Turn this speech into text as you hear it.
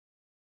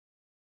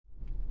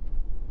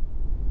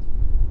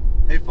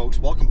folks,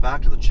 welcome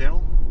back to the channel.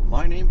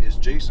 My name is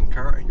Jason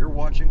Carr and you're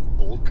watching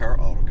Old Car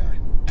Auto Guy.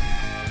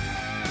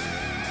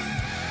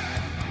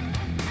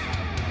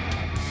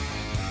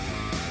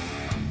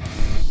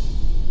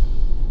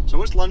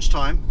 So it's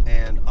lunchtime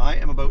and I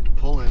am about to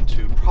pull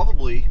into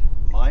probably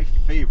my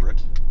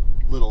favorite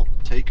little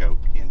takeout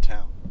in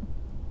town.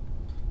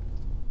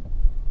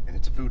 And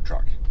it's a food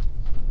truck.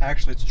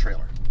 Actually, it's a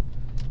trailer.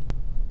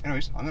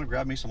 Anyways, I'm going to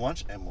grab me some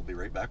lunch and we'll be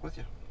right back with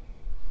you.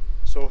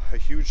 So a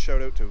huge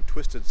shout out to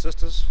Twisted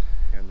Sisters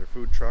and their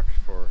food truck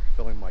for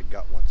filling my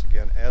gut once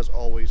again. As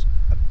always,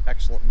 an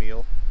excellent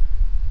meal.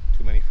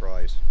 Too many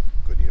fries,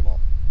 couldn't eat them all.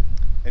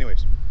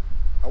 Anyways,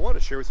 I wanted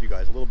to share with you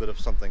guys a little bit of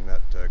something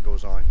that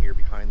goes on here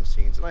behind the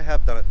scenes, and I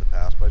have done it in the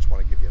past, but I just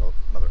want to give you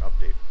another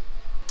update.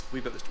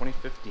 We've got this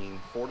 2015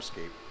 Ford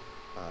Escape,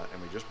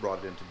 and we just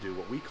brought it in to do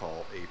what we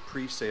call a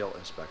pre-sale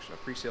inspection. A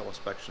pre-sale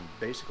inspection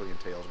basically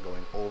entails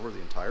going over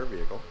the entire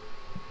vehicle,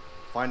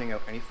 finding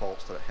out any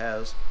faults that it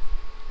has,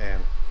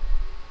 and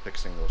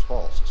fixing those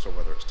faults. So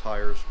whether it's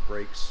tires,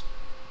 brakes,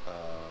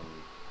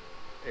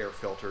 air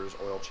filters,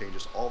 oil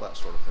changes, all that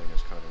sort of thing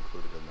is kind of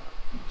included in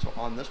that.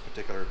 So on this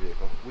particular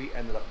vehicle, we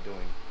ended up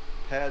doing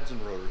pads and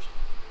rotors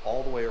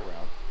all the way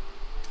around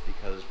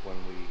because when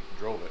we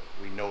drove it,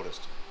 we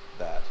noticed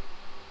that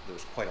there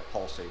was quite a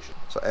pulsation.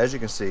 So as you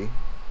can see,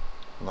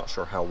 I'm not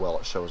sure how well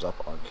it shows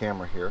up on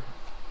camera here,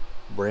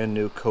 brand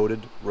new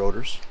coated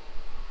rotors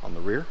on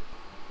the rear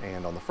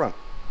and on the front.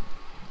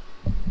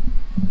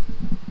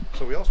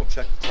 So we also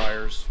check the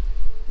tires,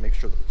 make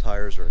sure that the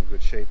tires are in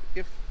good shape.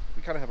 If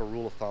we kind of have a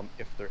rule of thumb,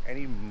 if they're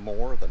any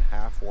more than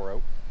half wore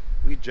out,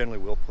 we generally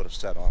will put a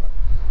set on it.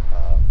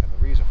 And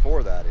the reason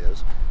for that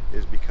is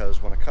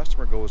because when a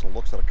customer goes and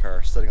looks at a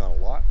car sitting on a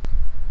lot,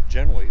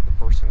 generally the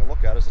first thing they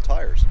look at is the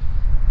tires.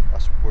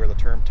 That's where the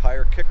term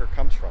tire kicker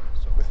comes from.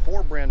 So with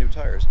 4 brand new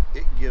tires,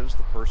 it gives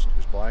the person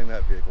who's buying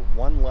that vehicle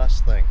one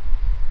less thing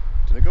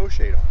to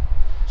negotiate on.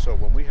 So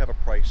when we have a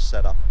price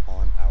set up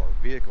on our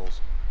vehicles,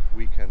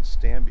 we can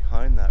stand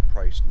behind that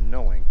price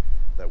knowing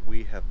that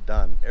we have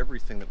done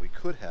everything that we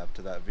could have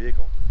to that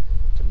vehicle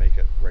to make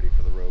it ready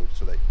for the road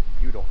so that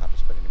you don't have to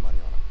spend any money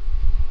on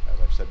it. As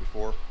I've said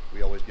before,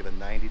 we always give a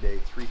 90-day,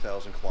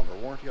 3,000 kilometer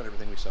warranty on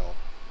everything we sell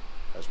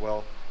as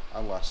well,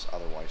 unless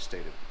otherwise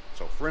stated.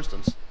 So for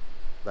instance,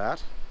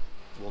 that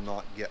will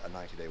not get a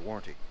 90-day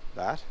warranty.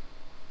 That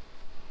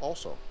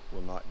also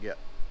will not get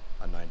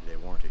a 90-day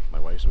warranty. My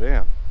wife's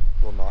van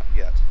will not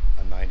get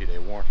a 90-day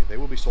warranty. They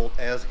will be sold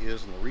as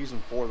is, and the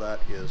reason for that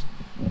is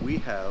we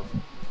have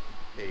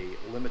a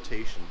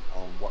limitation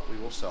on what we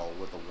will sell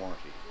with a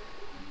warranty.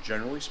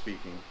 Generally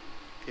speaking,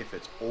 if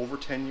it's over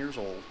 10 years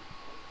old,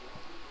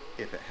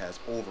 if it has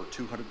over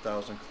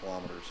 200,000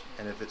 kilometers,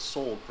 and if it's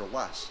sold for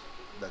less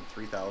than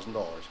 $3,000,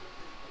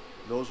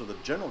 those are the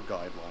general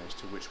guidelines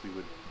to which we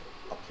would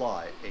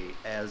apply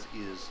a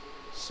as-is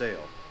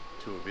sale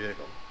to a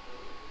vehicle.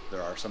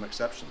 There are some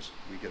exceptions.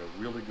 We get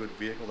a really good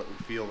vehicle that we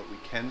feel that we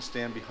can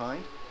stand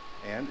behind,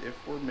 and if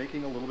we're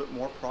making a little bit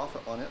more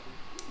profit on it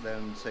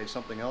than say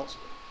something else,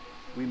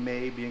 we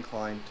may be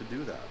inclined to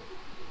do that.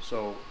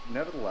 So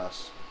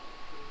nevertheless,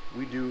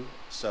 we do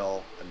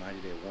sell a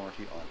 90-day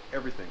warranty on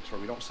everything. So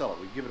we don't sell it,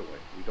 we give it away.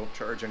 We don't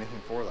charge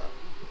anything for that.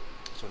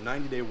 So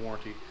 90-day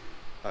warranty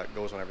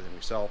goes on everything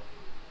we sell,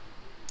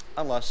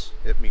 unless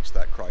it meets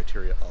that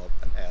criteria of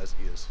an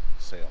as-is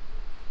sale.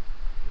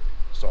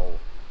 So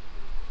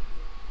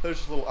there's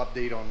just a little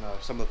update on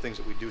some of the things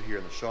that we do here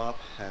in the shop,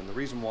 and the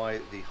reason why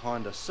the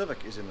Honda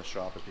Civic is in the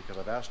shop is because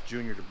I've asked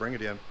Junior to bring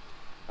it in.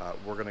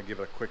 We're going to give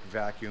it a quick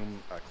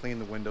vacuum, clean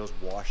the windows,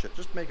 wash it,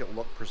 just make it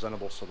look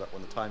presentable so that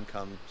when the time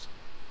comes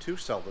to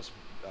sell this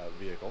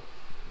vehicle,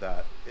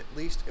 that at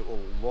least it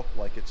will look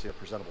like it's in a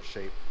presentable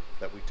shape,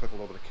 that we took a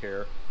little bit of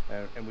care,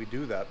 and we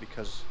do that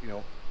because, you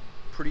know,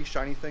 pretty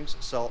shiny things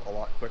sell a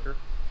lot quicker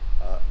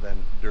than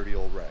dirty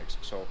old rags.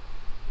 So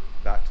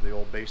back to the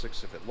old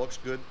basics. If it looks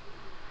good,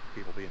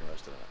 people be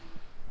interested in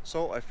it.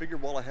 So I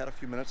figured while I had a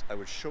few minutes, I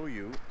would show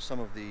you some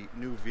of the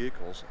new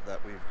vehicles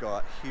that we've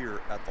got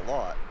here at the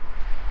lot.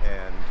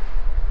 And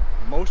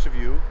most of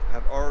you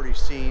have already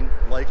seen,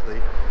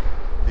 likely,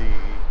 the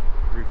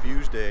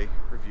Reviews Day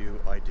review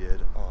I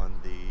did on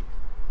the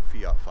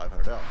Fiat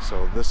 500L.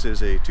 So this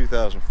is a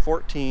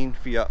 2014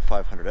 Fiat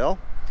 500L.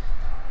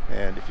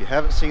 And if you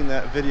haven't seen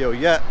that video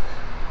yet,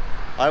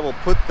 I will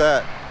put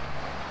that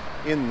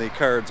in the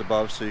cards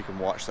above so you can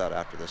watch that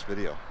after this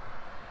video.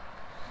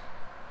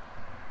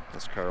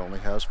 This car only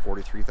has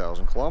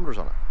 43,000 kilometers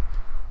on it.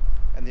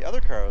 And the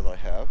other car that I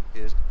have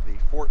is the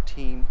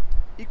 14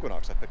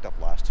 Equinox I picked up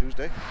last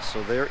Tuesday.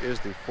 So there is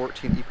the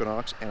 14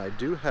 Equinox, and I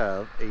do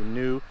have a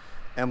new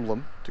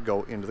emblem to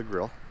go into the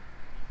grille.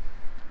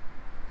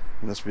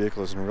 And this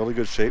vehicle is in really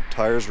good shape.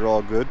 Tires are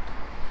all good.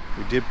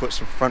 We did put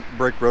some front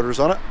brake rotors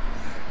on it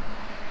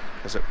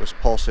because it was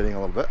pulsating a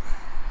little bit.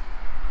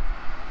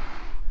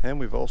 And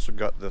we've also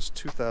got this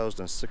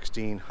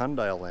 2016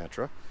 Hyundai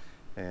Elantra,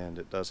 and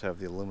it does have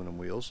the aluminum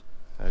wheels.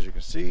 As you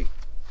can see,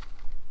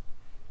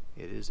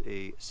 it is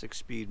a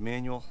 6-speed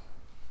manual.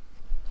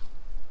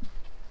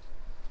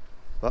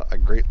 But a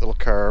great little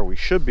car we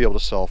should be able to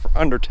sell for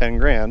under 10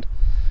 grand,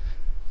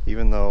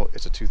 even though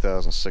it's a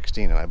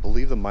 2016, and I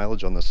believe the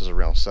mileage on this is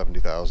around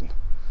 70,000.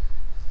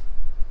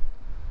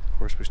 Of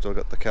course, we still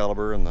got the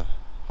caliber and the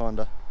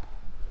Honda.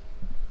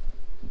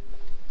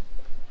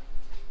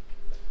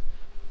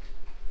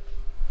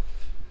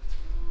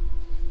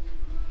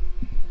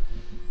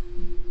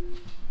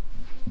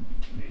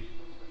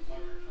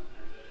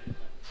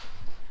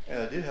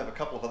 And I did have a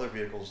couple of other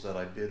vehicles that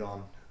I bid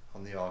on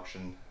the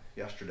auction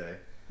yesterday.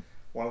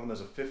 One of them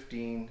is a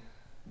 15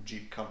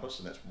 Jeep Compass,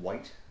 and it's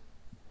white.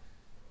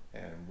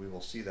 And we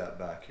will see that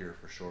back here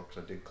for sure,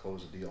 because I did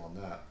close a deal on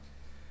that.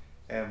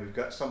 And we've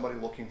got somebody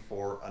looking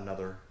for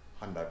another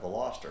Hyundai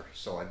Veloster.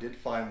 So I did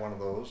find one of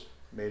those,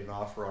 made an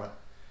offer on it.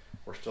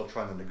 We're still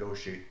trying to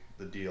negotiate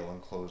the deal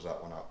and close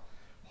that one up.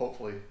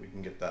 Hopefully we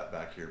can get that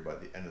back here by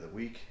the end of the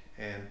week,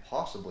 and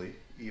possibly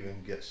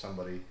even get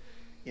somebody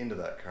into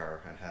that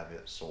car and have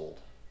it sold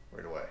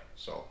right away.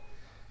 So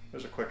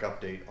there's a quick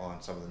update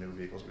on some of the new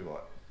vehicles we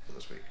bought for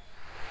this week.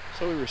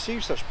 So we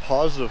received such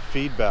positive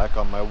feedback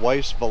on my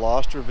wife's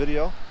Veloster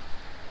video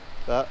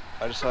that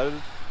I decided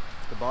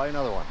to buy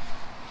another one.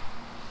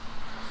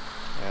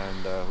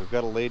 And we've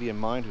got a lady in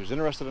mind who's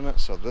interested in it,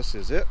 so this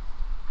is it.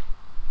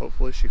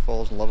 Hopefully she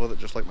falls in love with it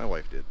just like my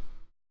wife did.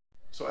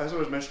 So as I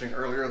was mentioning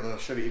earlier, the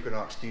Chevy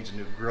Equinox needs a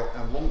new grille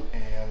emblem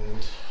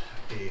and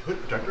a hood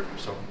protector,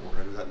 so we're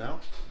going to do that now.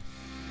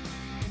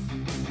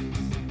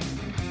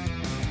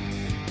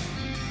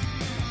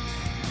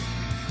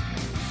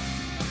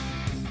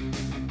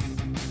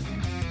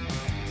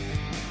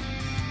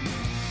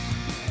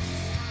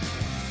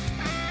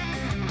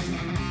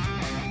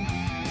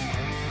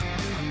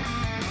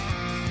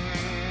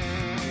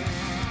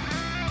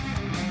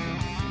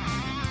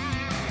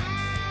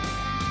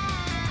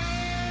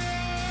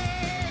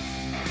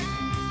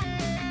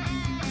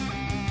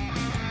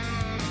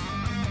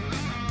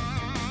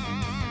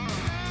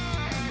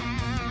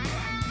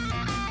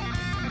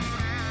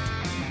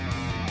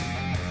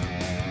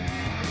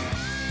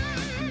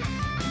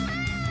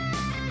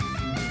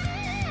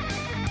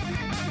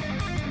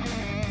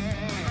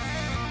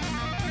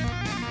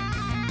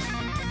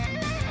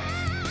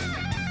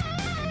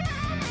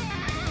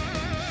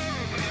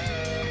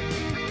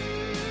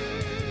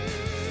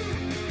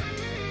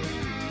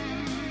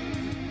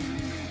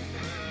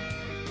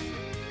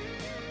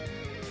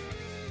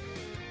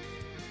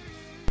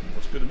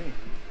 Good to me.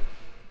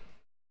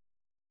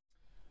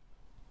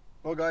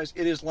 Well guys,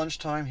 it is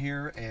lunchtime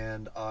here,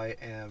 and I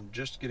am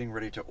just getting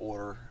ready to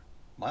order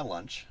my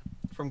lunch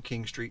from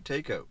King Street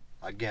Takeout.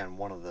 Again,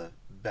 one of the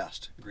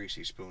best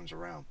greasy spoons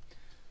around.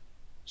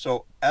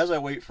 So as I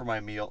wait for my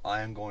meal,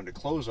 I am going to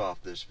close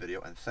off this video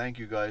and thank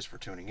you guys for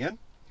tuning in.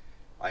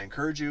 I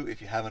encourage you,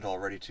 if you haven't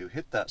already, to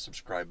hit that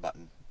subscribe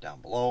button down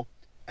below.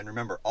 And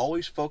remember,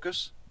 always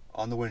focus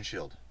on the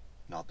windshield,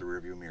 not the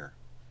rearview mirror.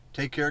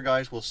 Take care,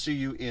 guys. We'll see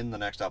you in the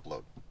next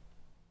upload.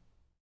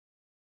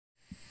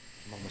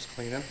 I'm almost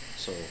cleaning,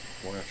 so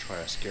we're going to try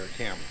a scare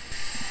cam.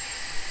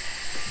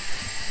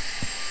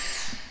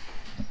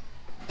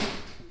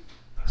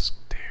 The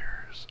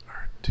stairs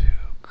are too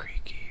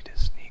creaky to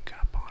sneak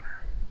up on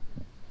her.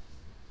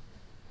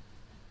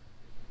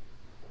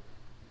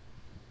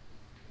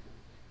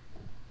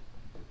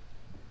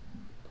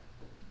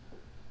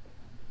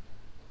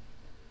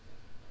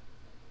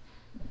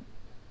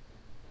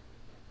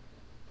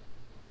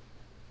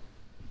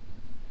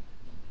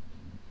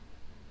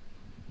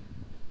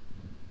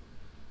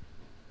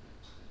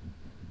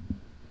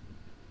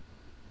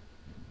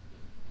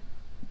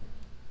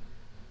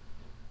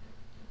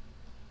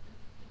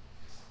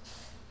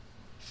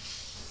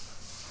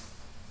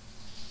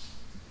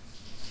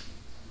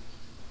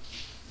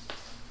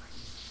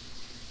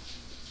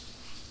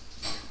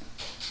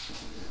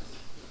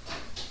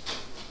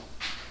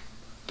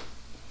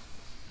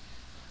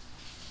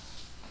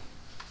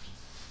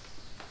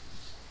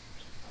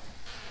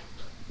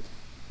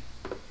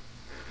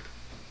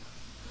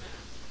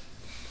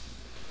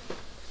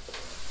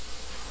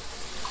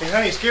 Hey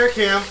honey, scare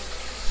cam.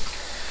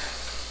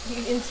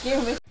 You didn't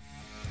scare me.